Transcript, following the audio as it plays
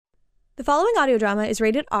The following audio drama is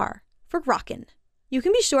rated R for Rockin'. You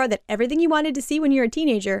can be sure that everything you wanted to see when you're a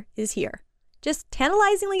teenager is here. Just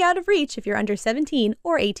tantalizingly out of reach if you're under 17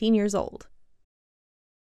 or 18 years old.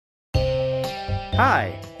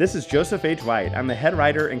 Hi, this is Joseph H. White. I'm the head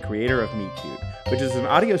writer and creator of Meet Cute, which is an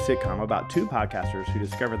audio sitcom about two podcasters who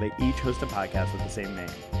discover they each host a podcast with the same name.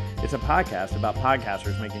 It's a podcast about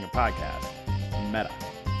podcasters making a podcast. Meta.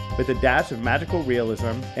 With a dash of magical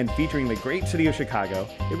realism and featuring the great city of Chicago,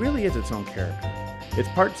 it really is its own character. It's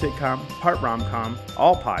part sitcom, part rom-com,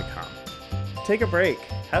 all podcom. Take a break,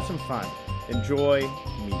 have some fun, enjoy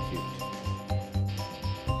Meet Cute.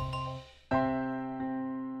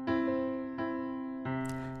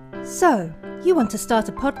 So, you want to start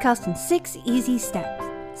a podcast in 6 easy steps.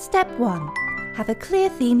 Step 1. Have a clear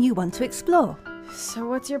theme you want to explore. So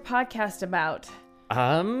what's your podcast about?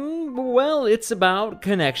 Well, it's about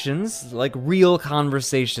connections, like real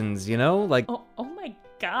conversations, you know? Like, Oh my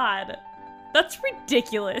god. That's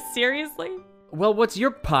ridiculous, seriously? well, what's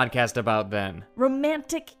your podcast about then?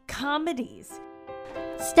 Romantic comedies.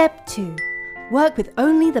 Step 2. Work with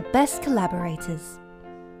only the best collaborators.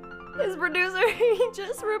 His producer, he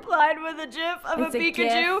just replied with a gif of It's a a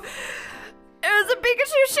Pikachu. gif. It was a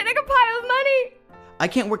Pikachu shitting a pile of money. I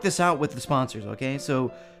can't work this out with the sponsors, okay?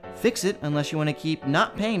 So fix it unless you want to keep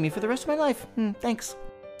not paying me for the rest of my life. Thanks.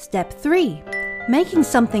 Step 3. Making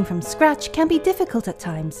something from scratch can be difficult at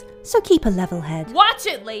times, so keep a level head. Watch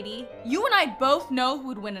it, lady. You and I both know who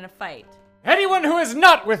would win in a fight. Anyone who is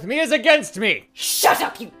not with me is against me! Shut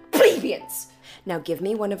up, you plebeians! Now give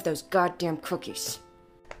me one of those goddamn cookies.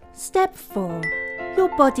 Step 4. Your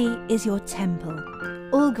body is your temple.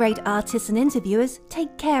 All great artists and interviewers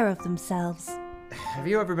take care of themselves. Have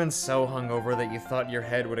you ever been so hungover that you thought your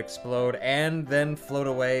head would explode and then float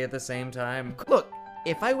away at the same time? Look,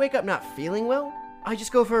 if I wake up not feeling well, I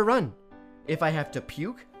just go for a run. If I have to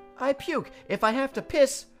puke, I puke. If I have to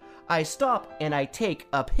piss, I stop and I take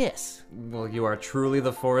a piss. Well, you are truly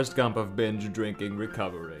the Forrest Gump of binge drinking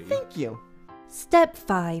recovery. Thank you. Step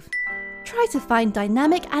 5. Try to find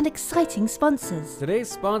dynamic and exciting sponsors. Today's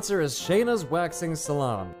sponsor is Shayna's Waxing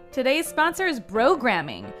Salon. Today's sponsor is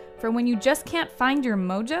Brogramming, for when you just can't find your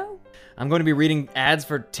mojo. I'm going to be reading ads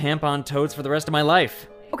for tampon totes for the rest of my life.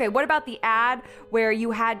 Okay, what about the ad where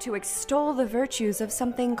you had to extol the virtues of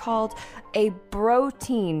something called a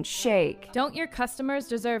protein shake? Don't your customers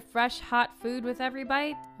deserve fresh, hot food with every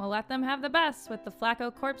bite? Well, let them have the best with the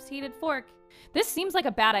Flacco Corpse Heated Fork. This seems like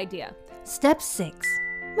a bad idea. Step 6.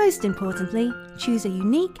 Most importantly, choose a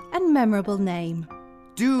unique and memorable name.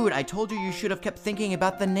 Dude, I told you should have kept thinking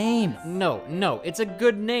about the name. No, it's a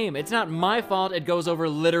good name. It's not my fault it goes over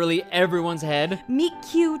literally everyone's head. Meet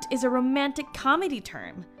Cute is a romantic comedy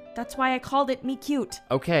term. That's why I called it Meet Cute.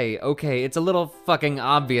 Okay, it's a little fucking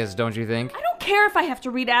obvious, don't you think? I don't care if I have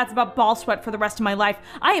to read ads about ball sweat for the rest of my life.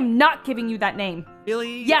 I am not giving you that name.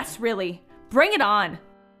 Really? Yes, really. Bring it on.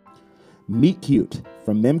 Meet Cute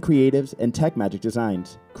from Mem Creatives and Tech Magic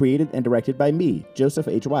Designs. Created and directed by me, Joseph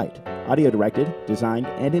H. White. Audio directed, designed,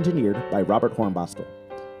 and engineered by Robert Hornbostel.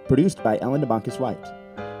 Produced by Ellen DeBoncas White.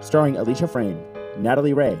 Starring Alicia Frame,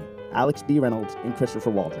 Natalie Ray, Alex D. Reynolds, and Christopher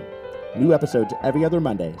Waldron. New episodes every other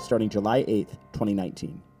Monday starting July 8th,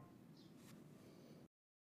 2019.